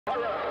With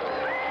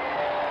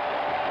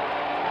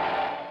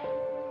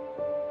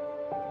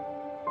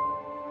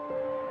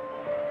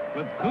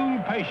cool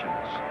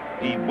patience,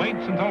 he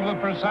waits until the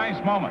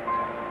precise moment.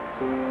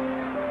 Swing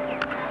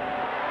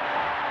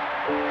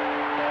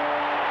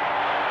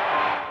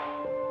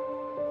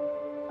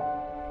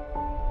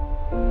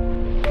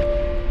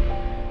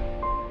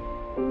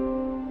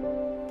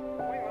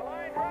the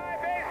line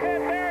drive, base hit,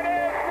 there it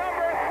is,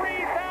 number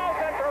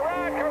 3,000 for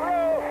Rod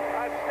Carew. A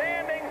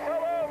standing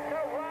salute to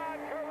Rod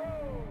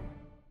Carew.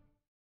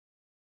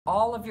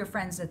 All of your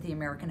friends at the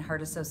American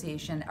Heart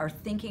Association are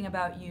thinking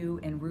about you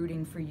and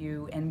rooting for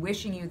you and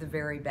wishing you the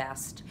very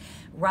best.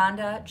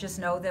 Rhonda, just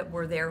know that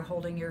we're there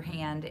holding your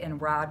hand,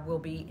 and Rod will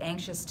be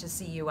anxious to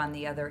see you on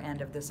the other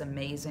end of this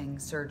amazing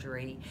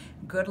surgery.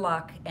 Good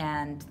luck,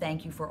 and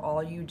thank you for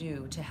all you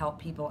do to help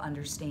people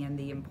understand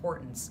the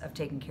importance of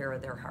taking care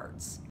of their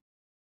hearts.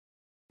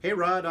 Hey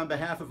Rod, on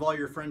behalf of all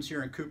your friends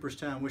here in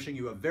Cooperstown, wishing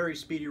you a very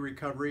speedy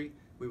recovery.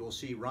 We will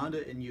see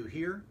Rhonda and you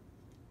here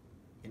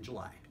in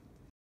July.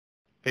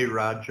 Hey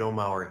Rod, Joe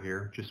Maurer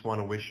here. Just want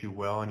to wish you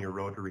well on your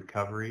road to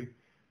recovery.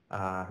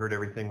 Heard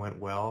everything went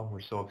well. We're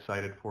so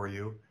excited for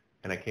you,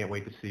 and I can't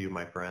wait to see you,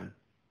 my friend.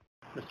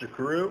 Mr.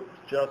 Carew,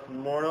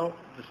 Justin Morneau,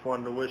 just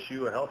wanted to wish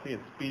you a healthy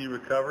and speedy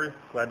recovery.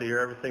 Glad to hear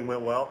everything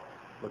went well.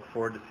 Look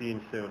forward to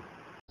seeing you soon.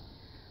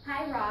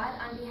 Hi Rod,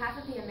 on behalf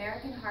of the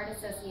American Heart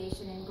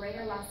Association in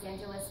Greater Los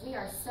Angeles, we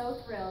are so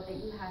thrilled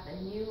that you have a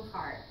new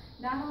heart.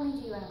 Not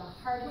only do you have a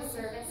heart of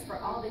service for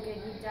all the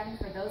good you've done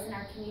for those in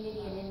our community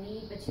and in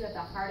need, but you have the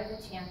heart of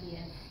a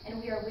champion,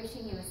 and we are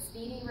wishing you a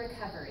speedy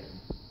recovery.